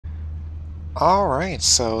Alright,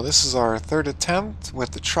 so this is our third attempt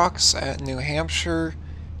with the trucks at New Hampshire.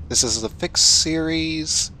 This is the fixed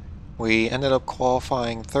series. We ended up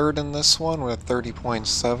qualifying third in this one with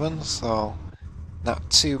 30.7, so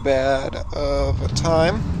not too bad of a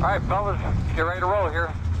time. Alright, fellas, get ready to roll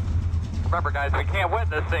here. Remember, guys, we can't win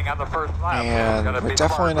this thing on the first lap. And we're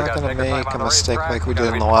definitely not going to make a mistake like we did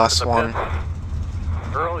in the last one.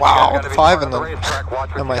 Wow, 5 and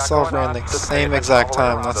myself ran the same exact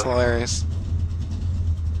time. That's hilarious.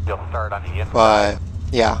 But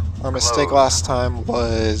yeah, our mistake last time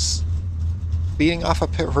was beating off a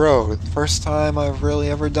pit road. First time I've really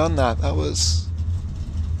ever done that. That was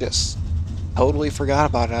just totally forgot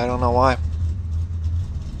about it. I don't know why.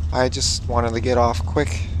 I just wanted to get off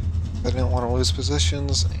quick. I didn't want to lose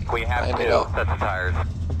positions. We have ended up set the tires.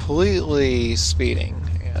 Completely speeding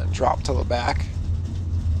and dropped to the back.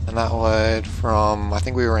 And that led from, I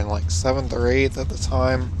think we were in like 7th or 8th at the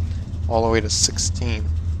time, all the way to 16th.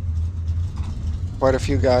 Quite a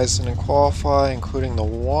few guys didn't qualify, including the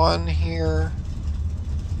one here.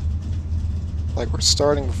 Like we're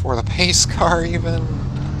starting before the pace car even.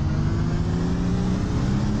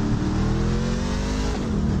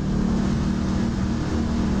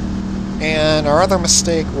 And our other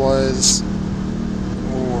mistake was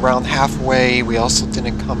around halfway we also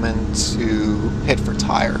didn't come into pit for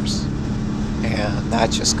tires. And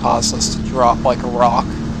that just caused us to drop like a rock.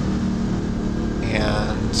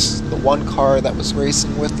 And the one car that was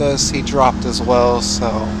racing with us, he dropped as well, so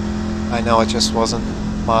I know it just wasn't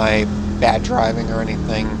my bad driving or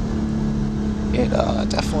anything. It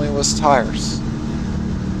definitely was tires.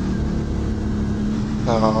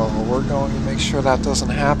 So we're going to make sure that doesn't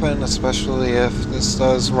happen, especially if this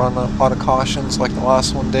does run a lot of cautions like the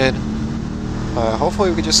last one did. Hopefully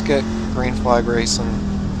we could just get green flag racing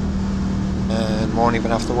and won't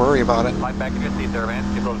even have to worry about it. Slide back in your seat there, man.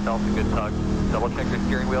 Give those belts a good tug. Double check your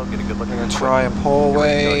steering wheel, get a good look at your I'm going to try and pull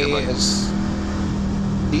away as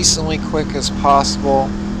decently quick as possible,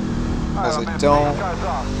 because I don't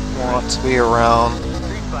want to be around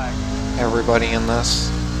everybody in this.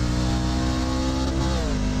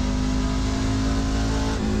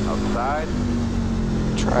 Outside.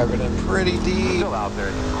 Drive it in pretty deep. Still out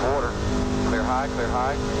there, quarter. Clear high,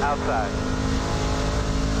 outside.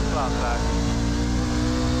 Still outside.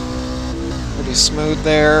 Pretty smooth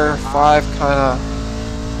there. 5 kind of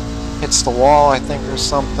hits the wall, I think, or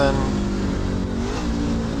something.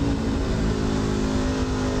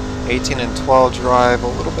 18 and 12 drive a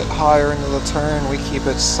little bit higher into the turn. We keep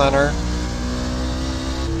it center.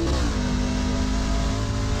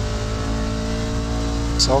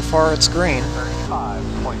 So far it's green.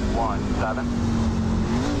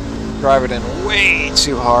 35.17. Drive it in way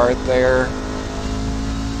too hard there.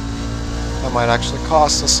 That might actually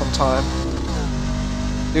cost us some time.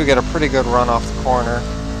 Do get a pretty good run off the corner.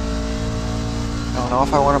 I don't know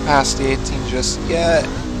if I want to pass the 18 just yet.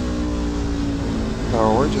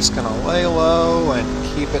 So we're just going to lay low and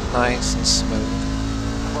keep it nice and smooth.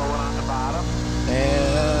 On the bottom.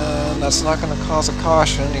 And that's not going to cause a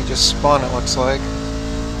caution. He just spun, it looks like.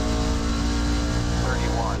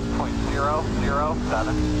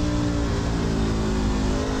 31.007.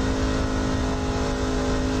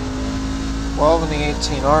 12 and the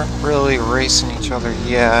 18 aren't really racing each other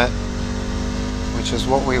yet, which is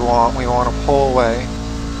what we want. We want to pull away.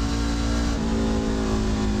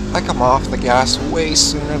 I come off the gas way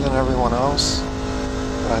sooner than everyone else,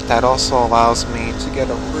 but that also allows me to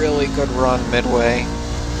get a really good run midway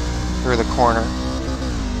through the corner.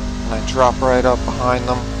 And I drop right up behind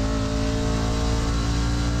them.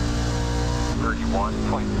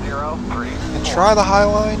 31.03. And try the high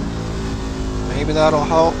line. Maybe that'll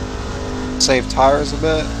help. Save tires a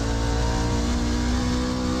bit.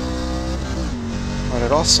 But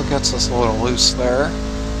it also gets us a little loose there.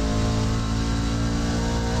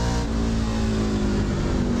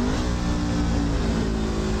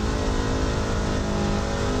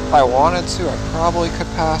 If I wanted to, I probably could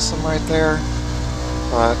pass them right there,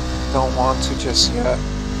 but don't want to just yet.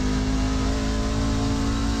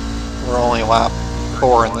 We're only lap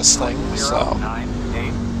 4 in this thing, so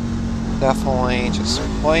definitely just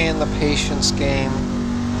playing the patience game.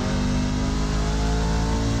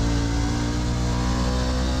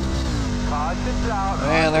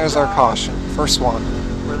 And there's our caution, first one.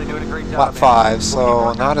 Lap 5,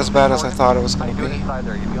 so not as bad as I thought it was going to be.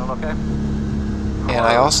 And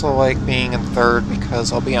I also like being in third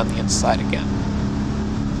because I'll be on the inside again.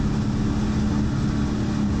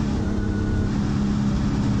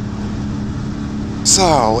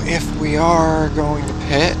 So, if we are going to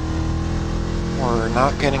pit, we're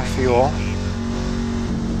not getting fuel.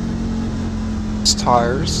 It's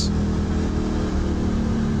tires.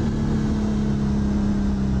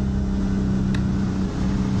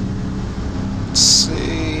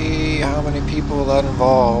 people that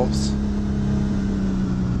involved.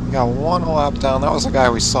 We got one lap down. That was the guy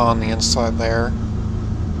we saw on the inside there.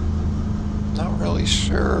 Not really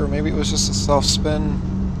sure. Maybe it was just a self-spin.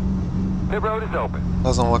 Pit road is open.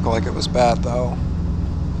 Doesn't look like it was bad though.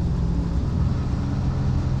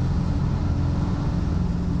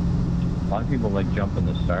 A lot of people like jumping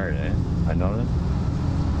the start, eh? I noticed.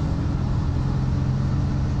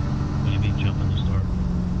 Maybe jumping the start.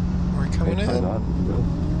 We're coming in.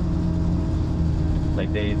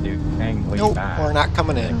 Like they hang way Nope, back. we're not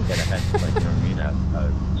coming in. Get ahead, like, you know what I mean? At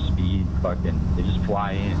speed, fucking, they just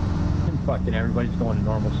fly in. And fucking everybody's going to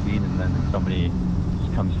normal speed, and then somebody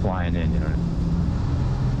just comes flying in, you know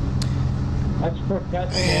what I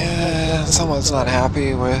mean? And someone's not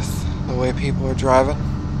happy with the way people are driving.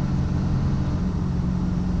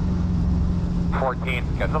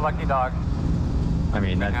 14, get the lucky dog. I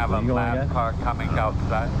mean, We that's have a legal, I lap guess. car coming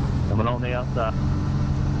outside. Coming on the outside.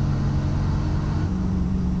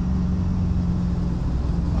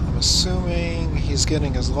 I'm assuming he's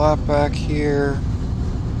getting his lap back here.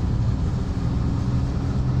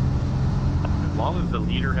 As long as the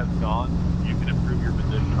leader has gone, you can improve your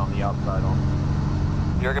position on the outside on.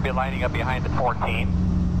 You're going to be lining up behind the 14.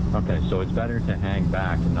 Okay, so it's better to hang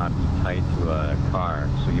back and not be tight to a car.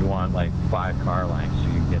 So you want like 5 car lengths so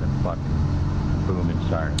you can get a fucking boom and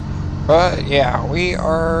start. But yeah, we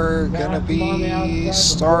are gonna be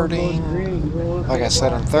starting, like I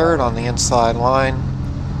said, in third on the inside line.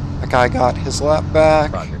 That guy got his lap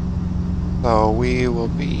back, Roger. so we will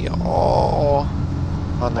be all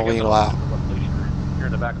on the lead lap. You're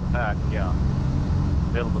in the back of the pack, yeah.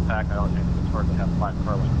 Middle of the pack, I don't think it's hard to have 5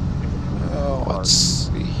 car lengths. Oh, let's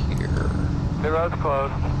see here. The road's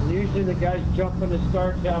closed. Usually the guys jumping the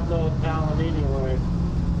start have no talent anyway.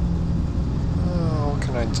 Oh, what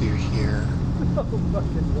can I do here?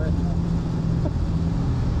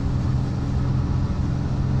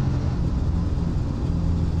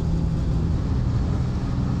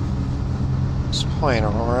 Just playing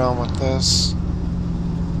around with this.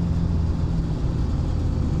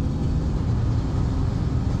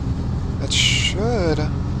 That should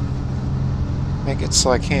make it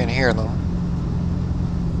so I can't hear them.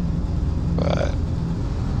 But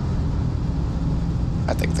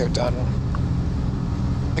I think they're done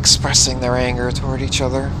expressing their anger toward each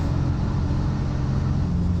other.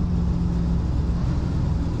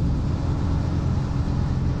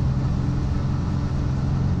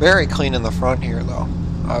 Very clean in the front here though.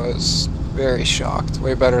 I was very shocked.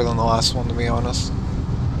 Way better than the last one, to be honest.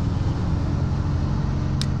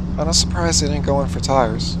 I'm not surprised they didn't go in for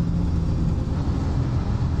tires.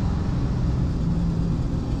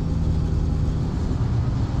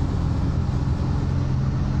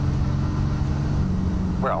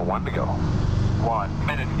 We're at 1 to go. 1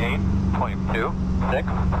 minute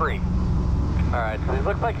 8.263. Alright, so it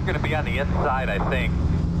looks like you're going to be on the inside, I think.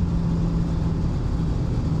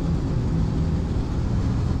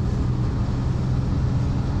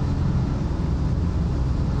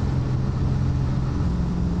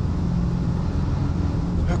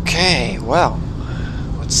 Okay, well,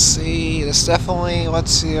 let's see. This definitely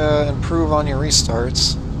lets you improve on your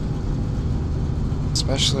restarts.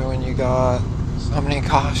 Especially when you got so many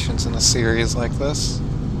cautions in a series like this.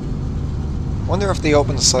 Wonder if the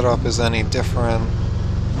open setup is any different.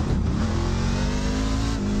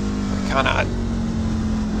 We kind of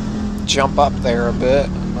jump up there a bit.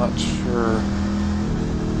 I'm not sure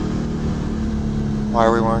why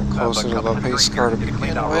we weren't closer to the pace car to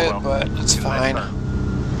begin with, but it's fine.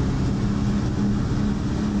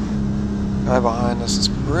 Guy behind us is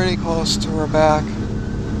pretty close to our back.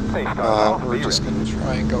 We're just going to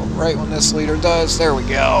try and go right when this leader does. There we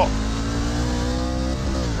go.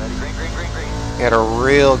 Ready, green. We had a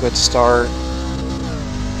real good start.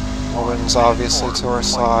 Owen's obviously to our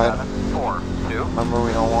side. 4, 2. Remember,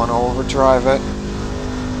 we don't want to overdrive it.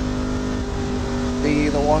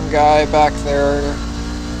 The one guy back there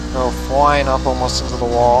go flying up almost into the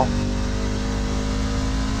wall.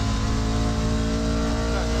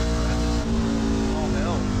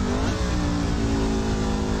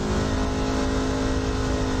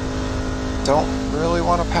 Don't really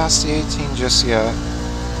want to pass the 18 just yet.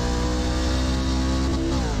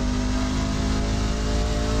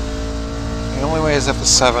 The only way is if the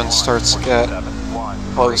 7 starts to get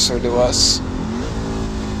closer to us.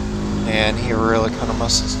 And he really kind of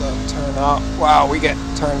messes that turn up. Wow, we get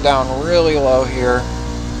turned down really low here.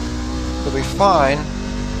 We'll be fine.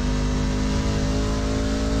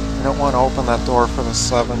 I don't want to open that door for the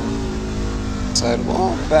 7. So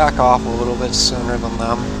we'll back off a little bit sooner than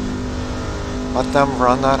them. Let them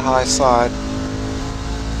run that high side.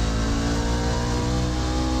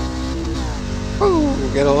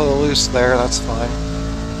 get a little loose there, that's fine.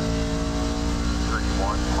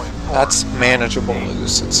 31.4. That's manageable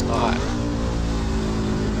loose, it's not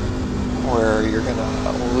where you're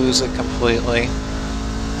gonna lose it completely.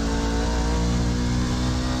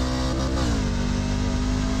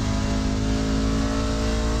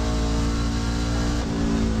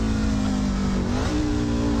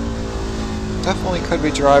 Definitely could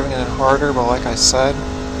be driving it harder, but like I said,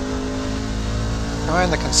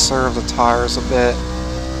 trying to conserve the tires a bit,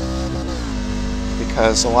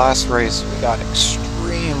 because the last race we got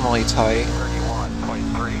extremely tight.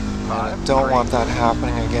 31.3. And I don't want that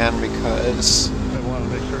happening again because I want to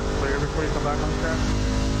make sure it's clear before you come back on the track.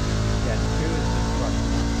 Yeah, 2 is just fucking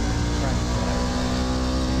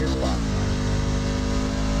here's why.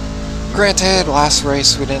 granted, last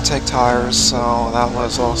race we didn't take tires, so that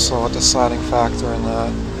was also a deciding factor in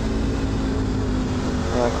that.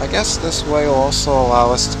 But I guess this way will also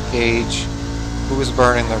allow us to gauge who's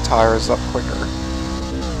burning their tires up quicker.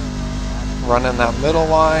 Running that middle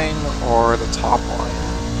line or the top line.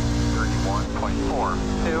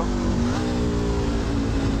 31.42.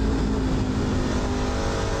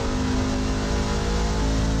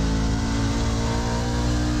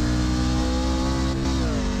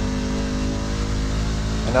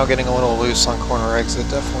 I know getting a little loose on corner exit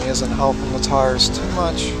definitely isn't helping the tires too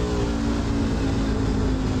much.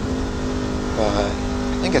 But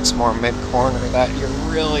I think it's more mid-corner that you're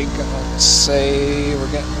really gonna say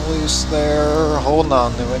we're getting loose there. Holding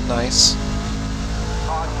on to it, nice.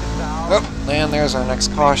 Caution now. Oh, and there's our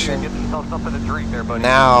next caution. Get yourself something to drink there, buddy.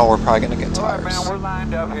 Now we're probably gonna get Alright, tires. man, we're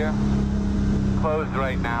lined up here. Closed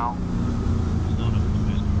right now.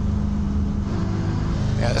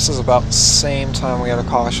 Yeah, this is about the same time we had a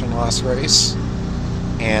caution last race.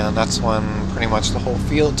 And that's when pretty much the whole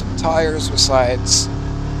field took tires besides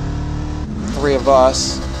 3 of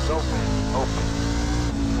us. Open.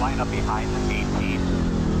 Line up behind the 18.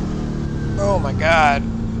 Oh my god.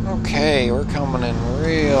 Okay, we're coming in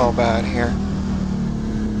real bad here.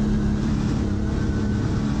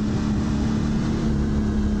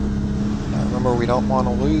 Now remember, we don't want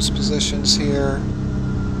to lose positions here.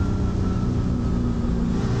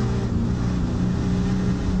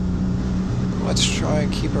 Let's try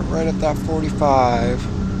and keep it right at that 45.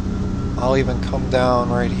 I'll even come down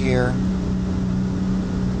right here.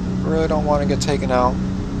 Really don't want to get taken out.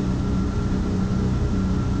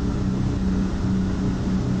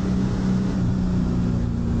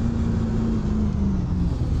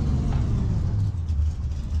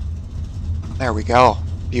 There we go.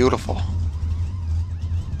 Beautiful.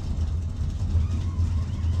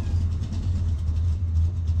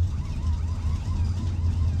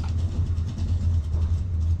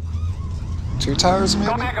 Two tires maybe?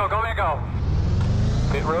 Go, man, go, go, man, go.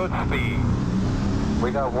 Pit road speed.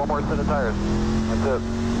 We got one more set of tires. That's it.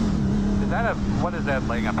 Is that a, what is that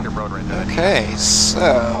laying up pit road right there? Okay,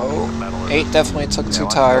 so 8 definitely took 2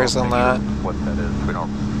 tires on that. What that is, we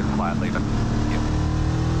don't get flat leaving.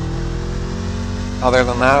 Other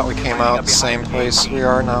than that, we came out the same place we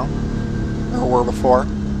are now, or were before.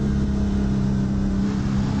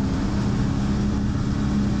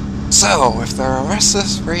 So, if the rest of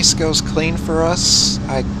this race goes clean for us,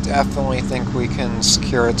 I definitely think we can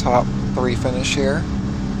secure a top 3 finish here.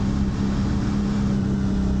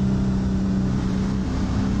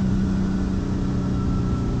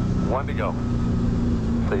 One to go.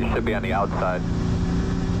 So you should be on the outside.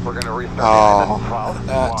 We're going to restart. Oh, at 12.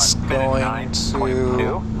 that's going to...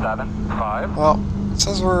 9.275. Well, it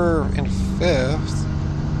says we're in 5th.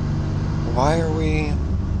 Why are we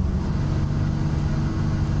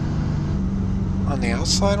on the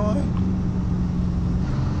outside line?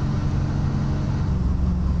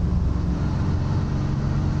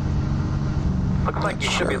 Looks like you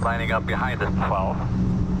should be lining up behind us 12.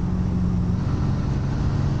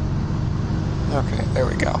 Okay, there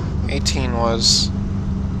we go. 18 was...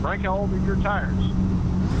 Frank, how old are your tires?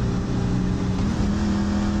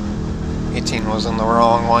 18 was in the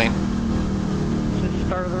wrong lane. Since the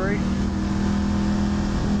start of the race?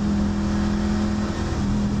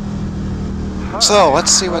 So,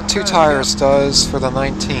 let's see what 2 tires does for the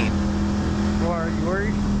 19. Well, are you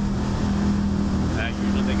worried? I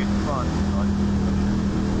usually think it's fun.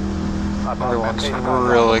 Everyone's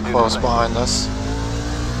really close behind us.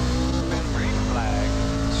 Green flag.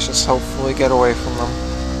 Let's just hopefully get away from them.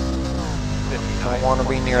 Don't want to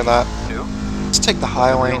be near that. Let's take the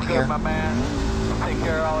high lane here. My man. Take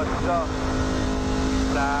care of all this stuff.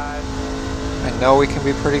 Slide. I know we can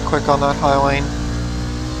be pretty quick on that high lane.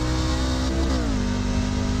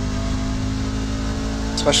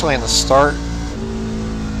 Especially in the start.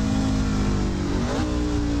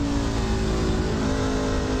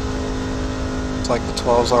 like the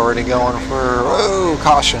 12's already going for, whoa,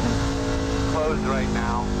 caution. Closed right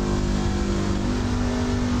now.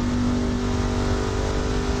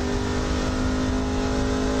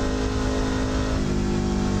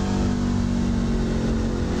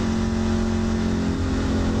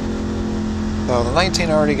 So the 19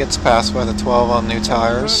 already gets passed by the 12 on new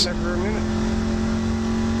tires.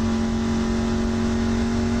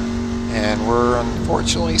 And we're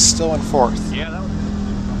unfortunately still in 4th. Yeah, that was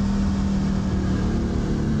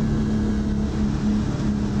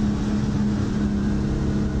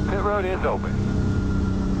Pit road is open.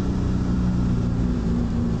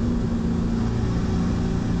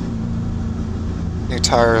 New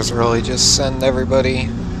tires really just send everybody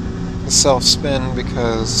to self-spin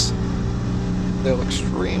because they're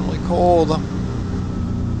extremely cold.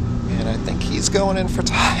 And I think he's going in for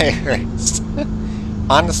tires.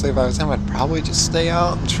 Honestly, if I was him, I'd probably just stay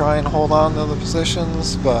out and try and hold on to the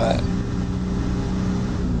positions, but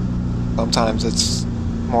sometimes it's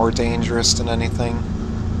more dangerous than anything.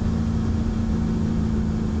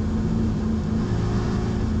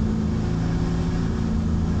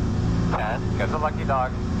 Got the lucky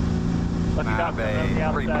dog. Lucky dog coming on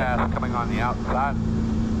the Free outside. pass coming on the outside.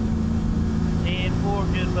 And 4,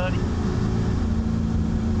 good buddy.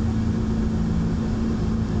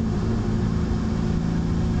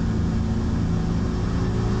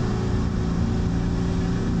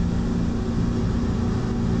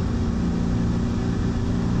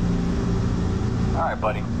 All right,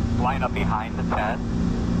 buddy. Line up behind the 10.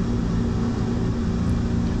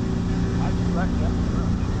 I just wrecked that.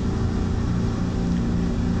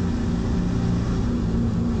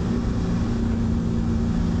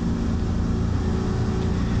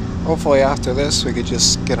 Hopefully after this we could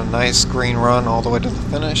just get a nice green run all the way to the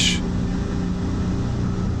finish.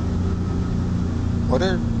 What's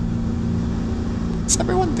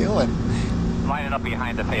everyone doing? Lining up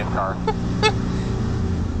behind the pace car.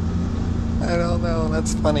 I don't know,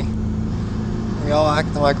 that's funny. We all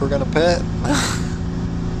acting like we're gonna pit.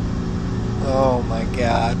 Oh my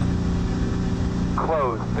god.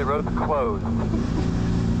 Closed. Pit road's closed.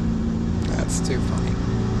 That's too funny.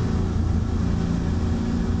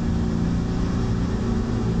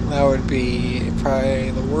 That would be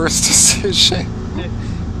probably the worst decision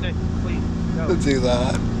Please, to go. do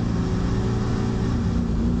that.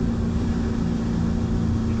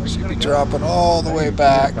 Should be dropping all the way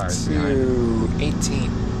back to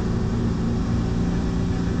 18.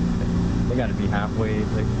 They got to be halfway,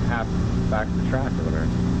 like half back to the track or whatever.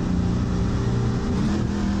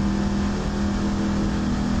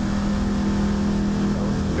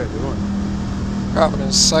 what you guys doing. Dropping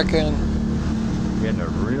in second. Getting a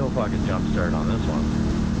real fucking jump start on this one.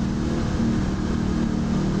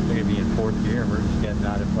 They're gonna be in 4th gear, and we're just getting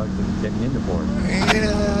out of fucking getting into 4th.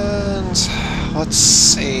 And let's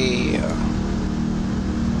see.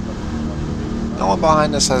 No one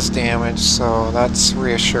behind us has damage, so that's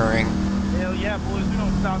reassuring. Hell yeah, boys, we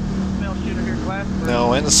don't stop till we smell shit or hear glass break.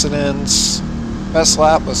 No incidents. Best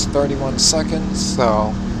lap was 31 seconds,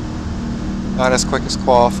 so not as quick as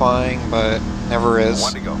qualifying, but never is.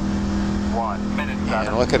 1 to go. 1 minute.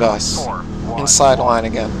 And look at us. 4. 1. Inside line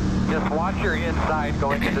again. Just watch your inside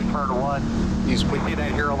going into turn 1. We see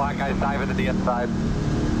that hero line guys dive into the inside.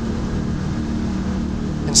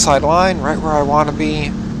 Inside line, right where I want to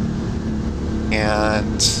be.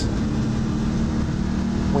 And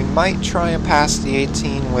we might try and pass the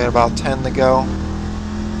 18 with about 10 to go.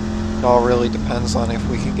 It all really depends on if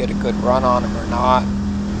we can get a good run on him or not.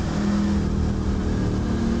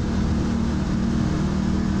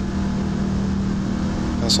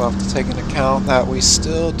 Also have to take into account that we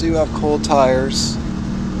still do have cold tires.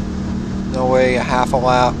 No way a half a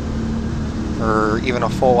lap or even a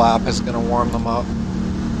full lap is going to warm them up.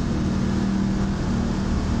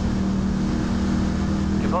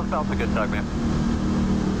 Give those belts a good tug, man.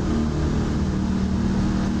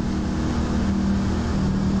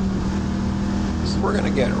 So we're going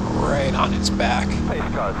to get right on his back. Pace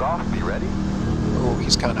car's off. Be ready. Oh,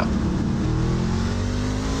 he's kind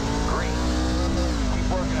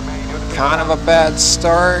of a bad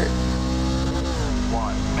start,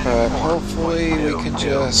 but hopefully we can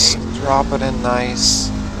just drop it in nice,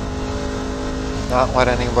 not let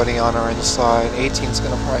anybody on our inside. 18's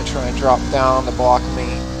gonna probably try and drop down to block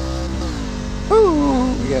me.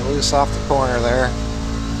 Woo! We get loose off the corner there.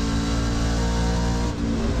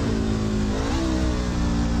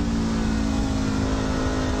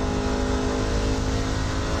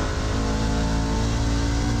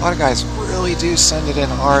 A lot of guys really do send it in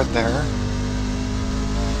hard there.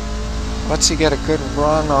 Lets you get a good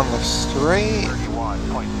run on the straight,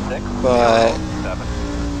 31.6. but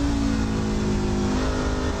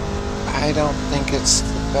I don't think it's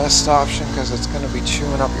the best option because it's going to be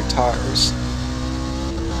chewing up your tires.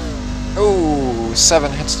 Ooh,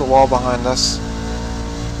 7 hits the wall behind us.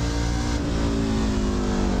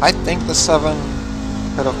 I think the 7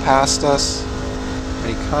 could have passed us, but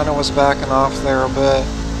he kind of was backing off there a bit.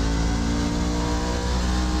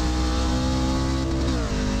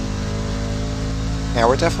 Yeah,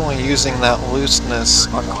 we're definitely using that looseness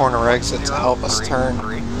on corner exit to help us turn.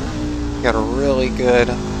 Got a really good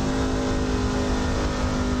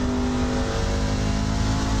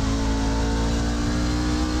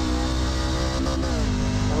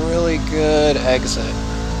exit.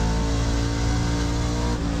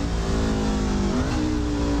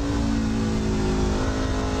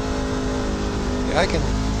 Yeah, I can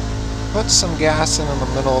put some gas in the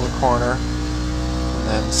middle of the corner and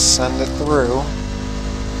then send it through.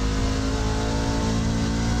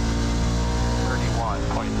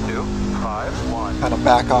 31.251. Kind of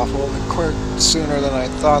back off a little bit quick sooner than I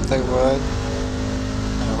thought they would.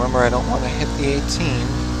 And remember, I don't want to hit the 18.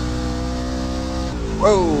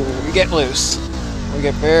 Whoa, we get loose. We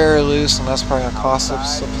get very loose, and that's probably going to cost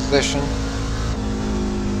us a position.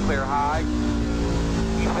 Clear high.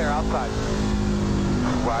 Clear outside.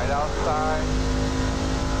 Right outside.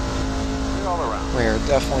 All around. We are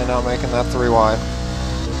definitely not making that 3 wide.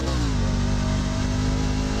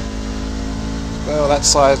 So that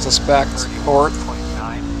slides us back to 4th.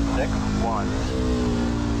 31.961.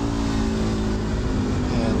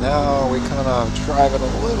 And now we kind of drive it a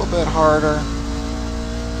little bit harder.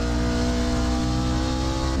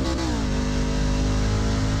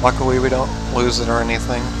 Luckily we don't lose it or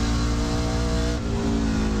anything.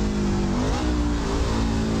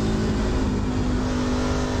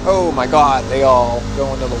 Oh my god, they all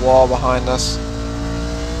go into the wall behind us.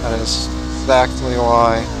 That is exactly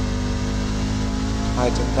why I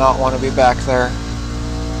do not want to be back there.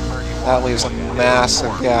 That leaves a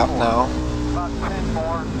massive gap now. About 10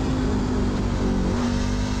 more.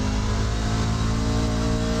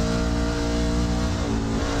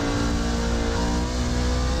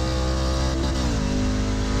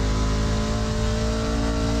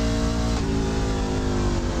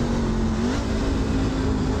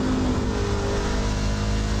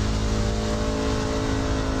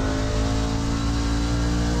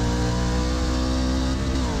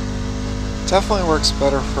 Definitely works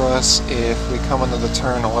better for us if we come into the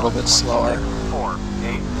turn a little bit slower. 4,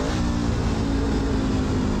 8.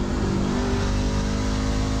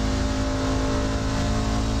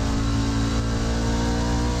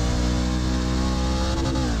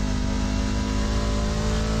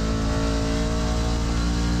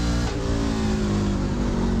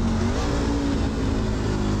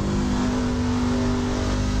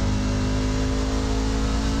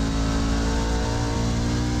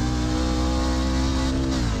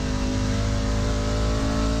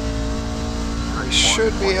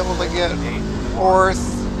 Should be able to get 4th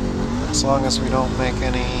as long as we don't make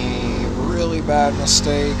any really bad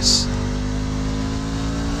mistakes.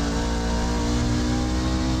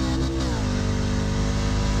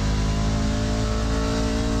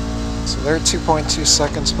 So they're 2.2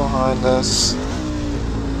 seconds behind us.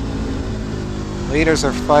 Leaders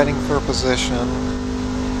are fighting for position.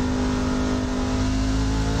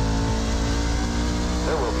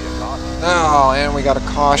 There will be a caution. Oh, and we got a The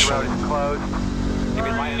road caution. is closed. You'll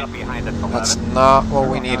be lining up behind us. 11. That's not what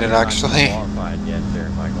we needed, actually. Qualified yet there,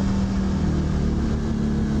 Michael.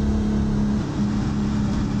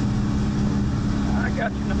 I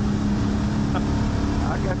got your number.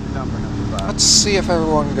 I got your number 5. Let's see if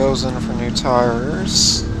everyone goes in for new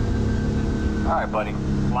tires. All right, buddy.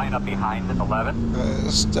 Line up behind at 11.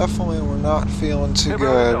 Because definitely we're not feeling too Hey,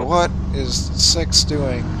 bro, good. go. What is 6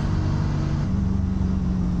 doing?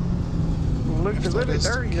 Look If at that it. is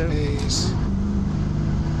There the he is. case.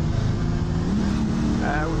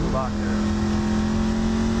 That was a lot there.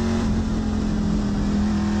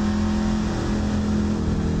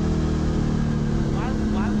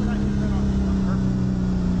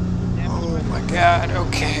 Oh my god,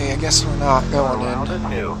 okay, I guess we're not going Around in.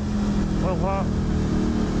 at 2. Well, what?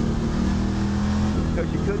 Because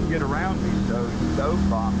you couldn't get around me, so you dove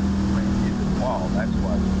from when you hit the wall. That's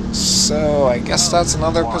why. So, I guess that's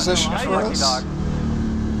another One. position Hey, for lucky us. dog.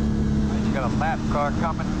 You got a lap car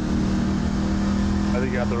coming. I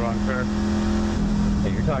think you got the wrong car.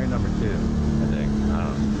 Hey, you're talking number 2, I think. I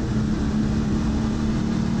don't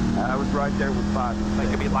know. I was right there with 5. They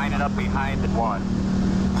could be lining up behind at 1.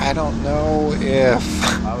 I don't know if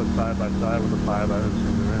I was side by side with the 5. I was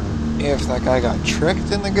sitting around. if that guy got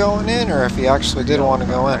tricked into going in or if he actually did want to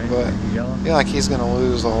go in, but I Yellow? feel like he's going to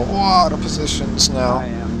lose a lot of positions I now.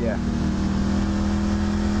 am, yeah.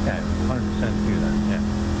 Yeah, 100% do that, yeah.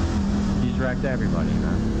 He's wrecked everybody,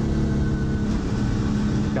 man.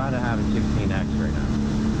 He's gotta have a 16X right now.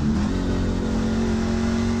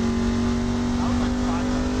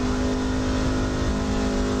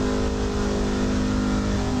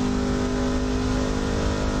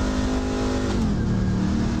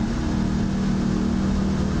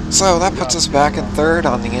 So that puts us back in third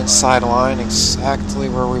on the inside line, exactly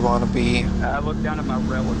where we want to be. I looked down at my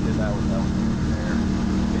relative that was there.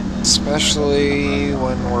 Especially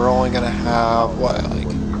when we're only going to have, what,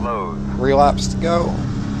 like 3 laps to go?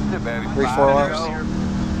 3-4 laps?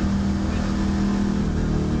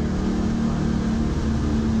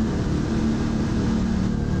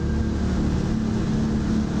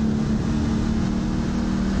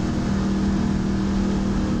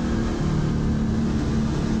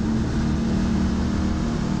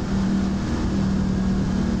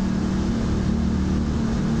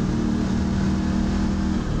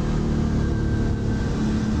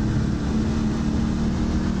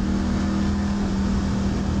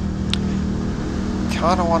 I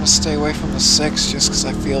kind of want to stay away from the 6 just because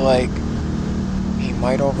I feel like he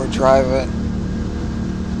might overdrive it.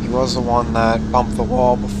 He was the one that bumped the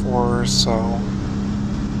wall before, so...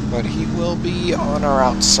 But he will be on our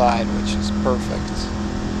outside, which is perfect.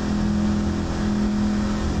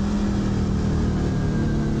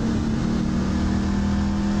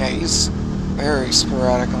 Yeah, he's very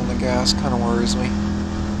sporadic on the gas, kind of worries me.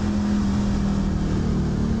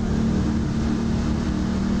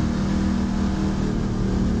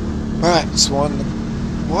 Right, so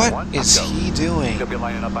what is he doing? He'll be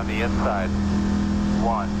lining up on the inside.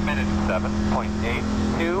 1 minute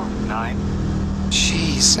 7.829.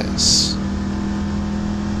 Jesus.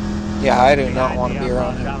 Yeah, I do not want to be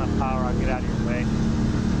around him. Down on power, I'll get out of your way.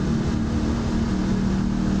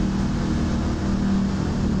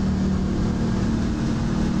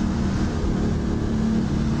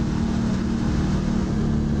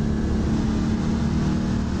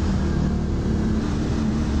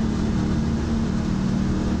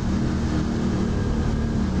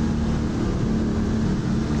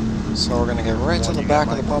 So we're going to get right to the back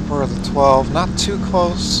of the bumper of the 12. Not too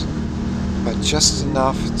close, but just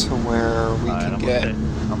enough to where we can get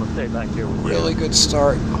I'm gonna stay back here with a really good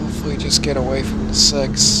start. Hopefully just get away from the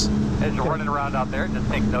 6. As you're running around out there, just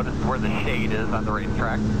take notice where the shade is on the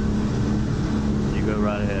racetrack. you. Go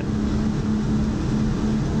right ahead.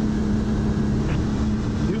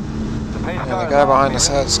 Yeah, the guy behind us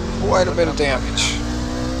has quite a bit of damage.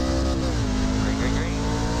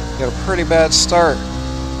 Got a pretty bad start.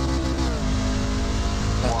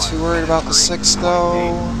 Not too worried about the 6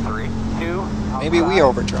 though. Maybe we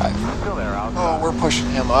overdrive. Oh, we're pushing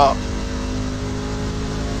him up.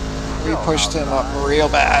 We pushed him up real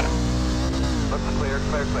bad.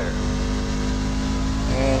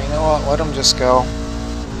 And you know what? Let him just go.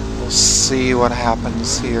 We'll see what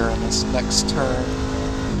happens here in this next turn.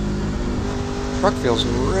 Truck feels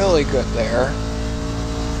really good there.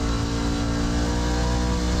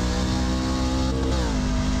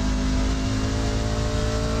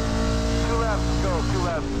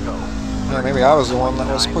 Yeah, maybe I was the one that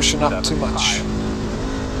was pushing up too much.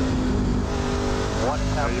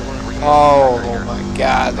 Oh my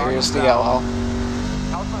god, there's the yellow.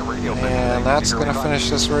 And that's going to finish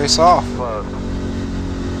this race off.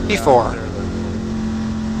 P4.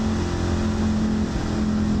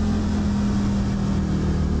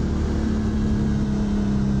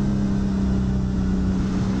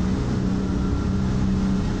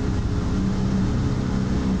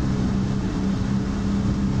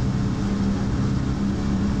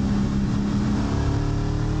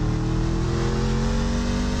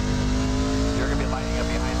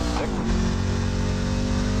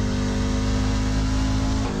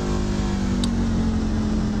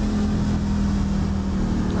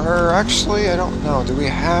 Or actually, I don't know. Do we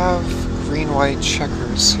have green-white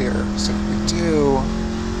checkers here? Because if we do,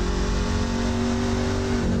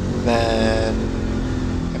 then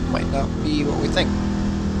it might not be what we think.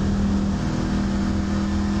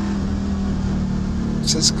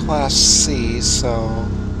 This is Class C, so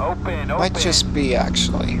it might just be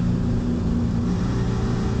actually.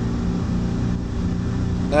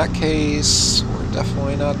 In that case, we're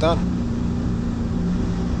definitely not done.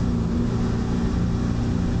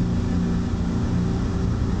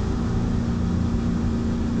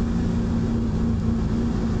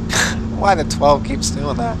 Why the 12 keeps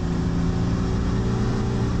doing that?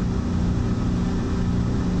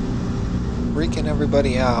 Freaking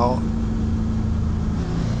everybody out.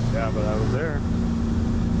 Yeah, but I was there.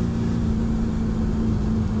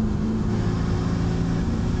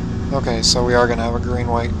 Okay, so we are going to have a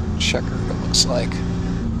green-white checkered, it looks like.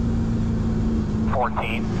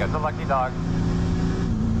 14. Got the lucky dog.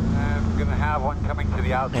 I'm gonna have one coming to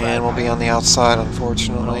the outside. And we'll be on the outside, On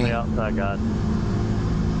unfortunately. the outside, guys.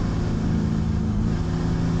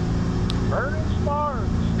 Burning sparks!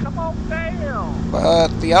 Come on down! But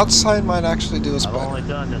the outside might actually do us I've better. only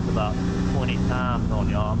done this about 20 times on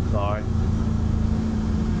y'all, I'm sorry.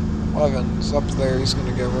 Levin's up there, he's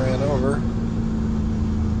gonna get ran over.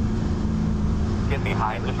 Get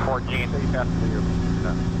behind the 14.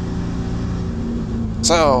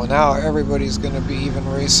 So now everybody's gonna be even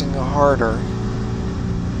racing harder.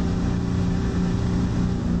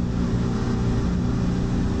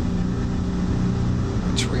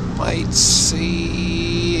 Which we might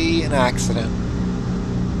see an accident.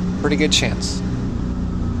 Pretty good chance.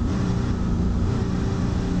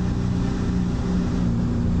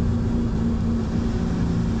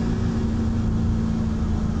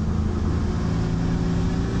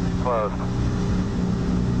 Close.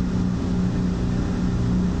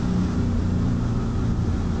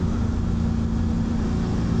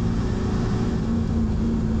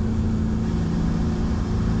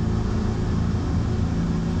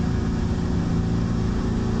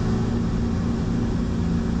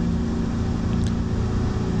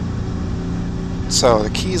 So the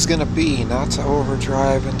key is going to be not to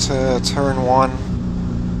overdrive into turn 1,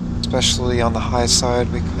 especially on the high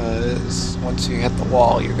side, because once you hit the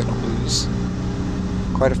wall you're going to lose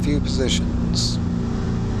quite a few positions.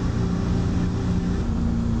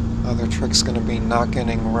 Other trick's going to be not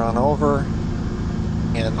getting run over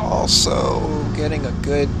and also getting a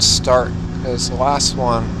good start, because the last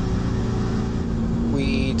one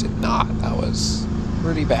we did not. That was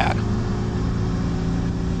pretty bad.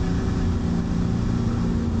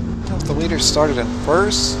 I don't know if the leader started in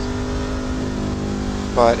first,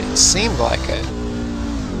 but it seemed like it.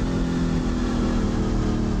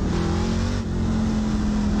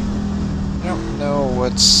 I don't know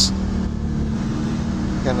what's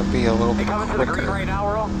gonna be a little They bit coming to the green quicker. right now,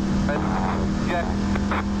 Earl? Yeah.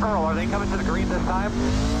 Earl, are they coming to the green this time?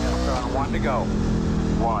 Yes, sir. On 1 to go.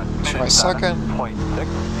 1 Try minute second.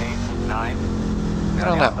 7.689. I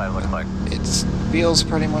don't know. Outside looks like. It feels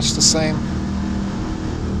pretty much the same.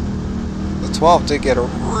 The 12 did get a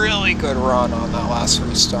really good run on that last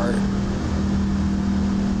restart.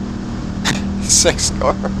 6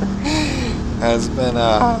 score has been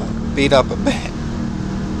beat up a bit.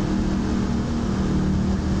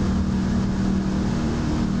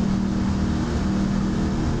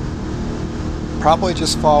 Probably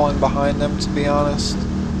just falling behind them, to be honest.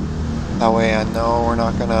 That way I know we're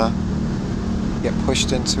not gonna get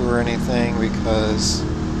pushed into or anything, because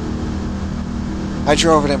I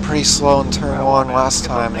drove it in pretty slow in turn 1 last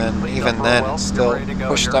time, and even then it still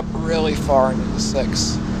pushed up really far into the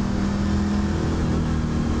 6.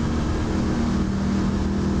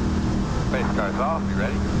 Base car's off. You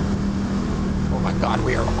ready? Oh my god,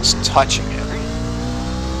 we are almost touching it.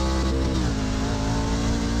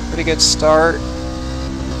 Pretty good start.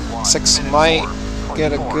 6 might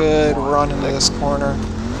get a good run into this corner.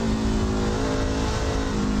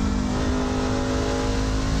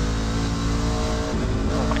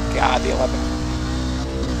 Oh my god, the 11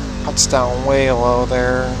 cuts down way low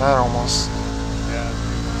there. That almost...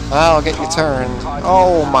 That'll get you turned.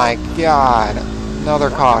 Oh my god. Another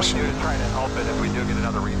caution. We're trying to help it if we do get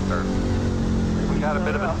another restart. We got a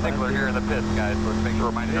bit of a stickler here in the pits, guys. So let's make sure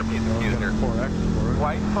we're minding our P's and Q's here.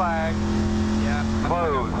 White flag. Yeah.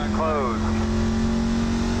 Close. Close.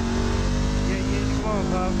 Yeah, come on,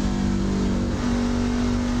 Bob.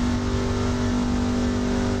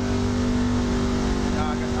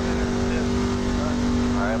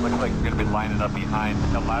 Alright, looks like you're going to be lining up behind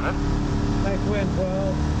 11. Nice win,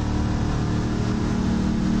 12.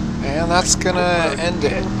 And that's gonna end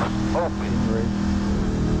it.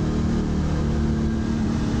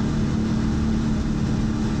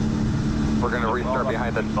 We're going to restart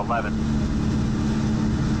behind the 11.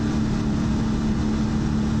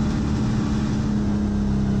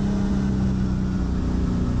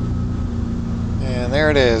 And there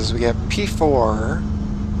it is. We get P4.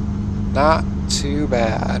 Not too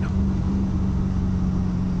bad.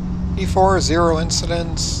 P4, 0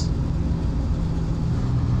 incidents.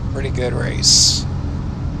 Pretty good race.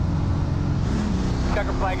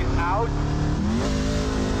 Checker flag is out.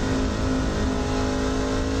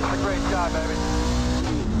 Great job, baby.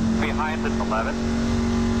 Behind this 11.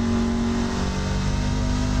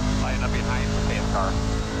 Lining up behind the pace car.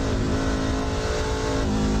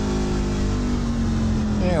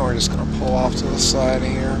 And we're just gonna pull off to the side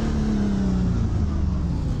here.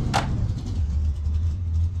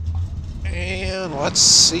 And let's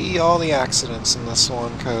see all the accidents in this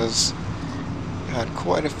one, because we had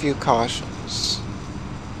quite a few cautions.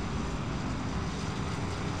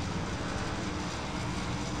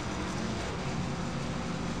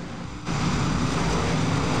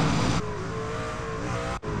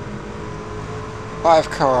 5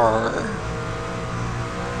 car.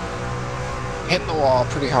 Hitting the wall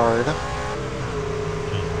pretty hard.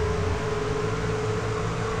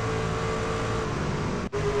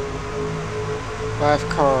 Five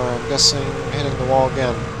car, I'm guessing hitting the wall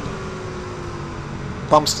again.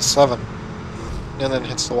 Bumps to 7. And then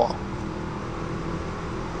hits the wall.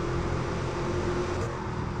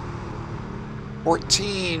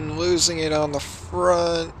 $14, losing it on the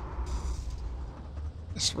front.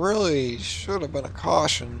 This really should have been a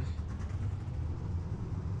caution.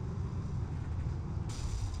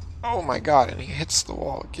 Oh my god, and he hits the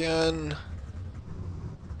wall again.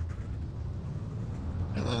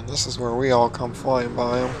 And then this is where we all come flying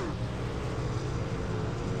by him.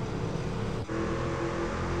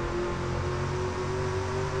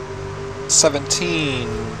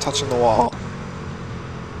 $17, touching the wall.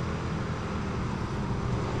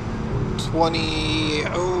 20,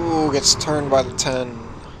 oh, gets turned by the 10.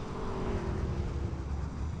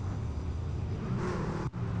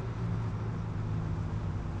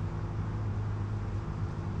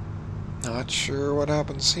 Not sure what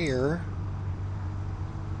happens here.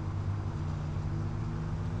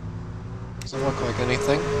 Doesn't look like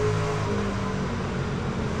anything.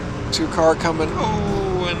 2 car coming,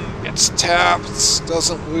 oh, and gets tapped.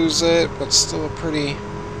 Doesn't lose it, but still a pretty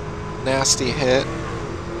nasty hit.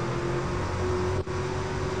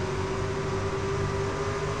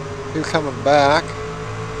 Two coming back.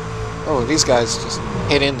 Oh, these guys just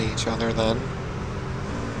hit into each other then.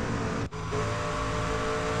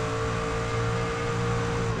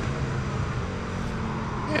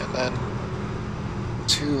 And then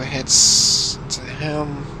 2 hits to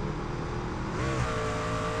him.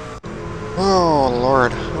 Oh,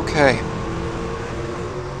 Lord. Okay.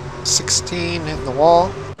 16 hitting the wall.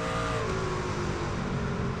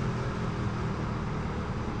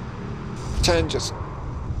 10 just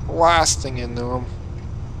blasting into him.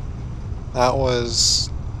 That was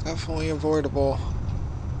definitely avoidable.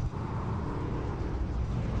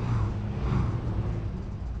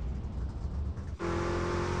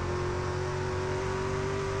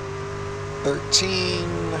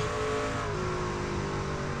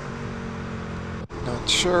 Not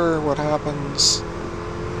sure what happens.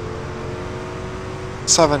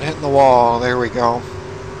 7 hitting the wall, there we go.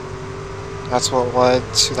 That's what led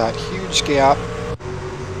to that huge gap.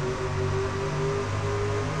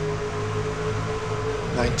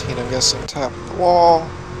 19, I'm guessing, tapping the wall.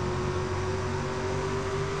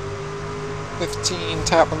 15,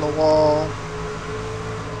 tapping the wall.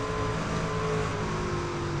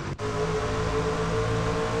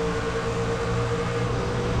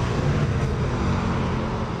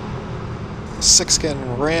 Six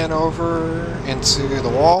getting ran over into the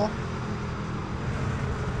wall.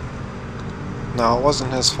 No, it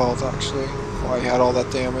wasn't his fault actually. Why he had all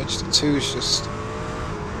that damage. The 2's just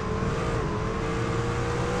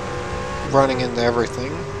running into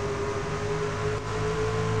everything.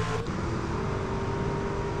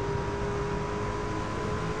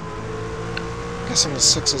 Guessing the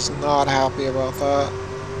 6 is not happy about that.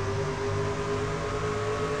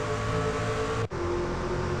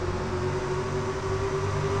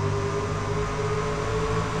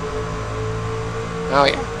 Oh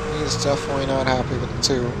yeah, he's definitely not happy with the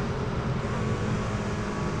 2.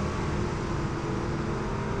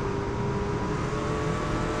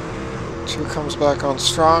 Two comes back on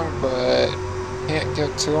strong, but can't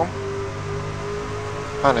get to him.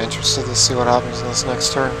 Kinda interested to see what happens in this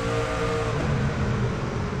next turn.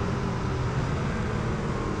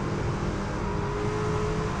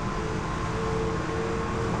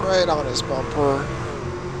 Right on his bumper.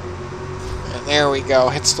 And there we go,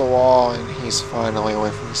 hits the wall, and he's finally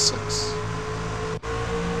away from the 6.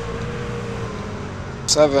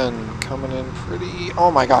 7 coming in pretty...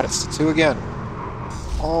 Oh my god, it's the 2 again.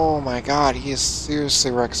 Oh my god, he has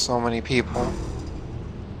seriously wrecked so many people.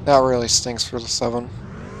 That really stinks for the 7.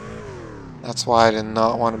 That's why I did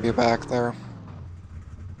not want to be back there.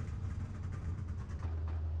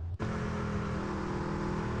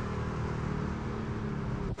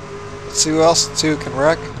 Let's see who else the 2 can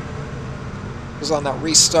wreck. Was on that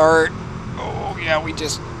restart. Oh yeah, we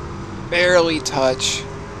just barely touch.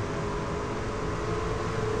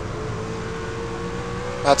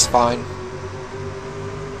 That's fine.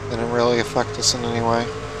 Didn't really affect us in any way.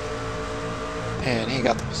 And he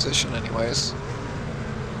got the position anyways.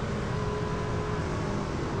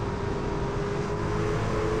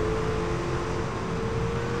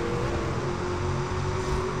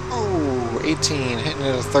 Oh, 18 hitting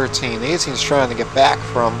it at 13. The 18's trying to get back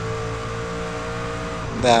from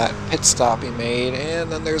that pit stop he made,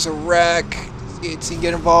 and then there's a wreck. the 18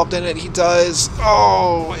 get involved in it? He does.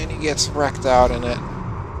 Oh, and he gets wrecked out in it.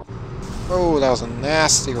 Oh, that was a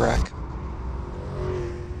nasty wreck.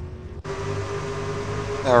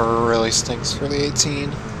 That really stinks for the 18.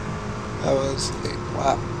 That was a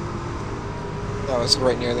lap. That was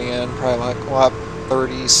right near the end, probably like lap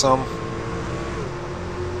 30 some.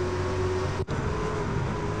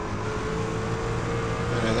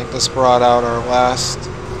 And I think this brought out our last.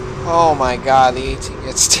 Oh my god, the 18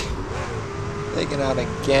 gets taken out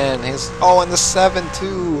again. And the 7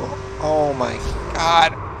 too. Oh my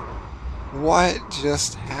god. What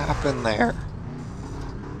just happened there?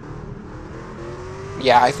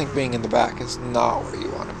 Yeah, I think being in the back is not where you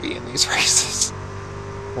want to be in these races.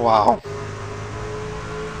 Wow.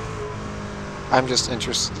 I'm just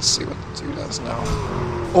interested to see what the 2 does now.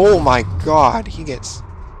 Oh my god, he gets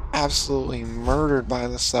absolutely murdered by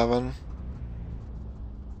the 7.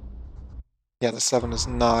 Yeah, the 7 is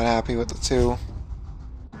not happy with the 2.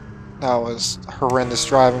 That was horrendous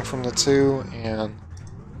driving from the 2, and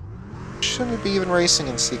shouldn't be even racing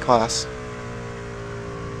in C-Class.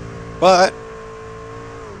 But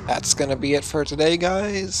that's gonna be it for today,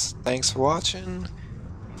 guys. Thanks for watching,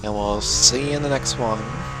 and we'll see you in the next one.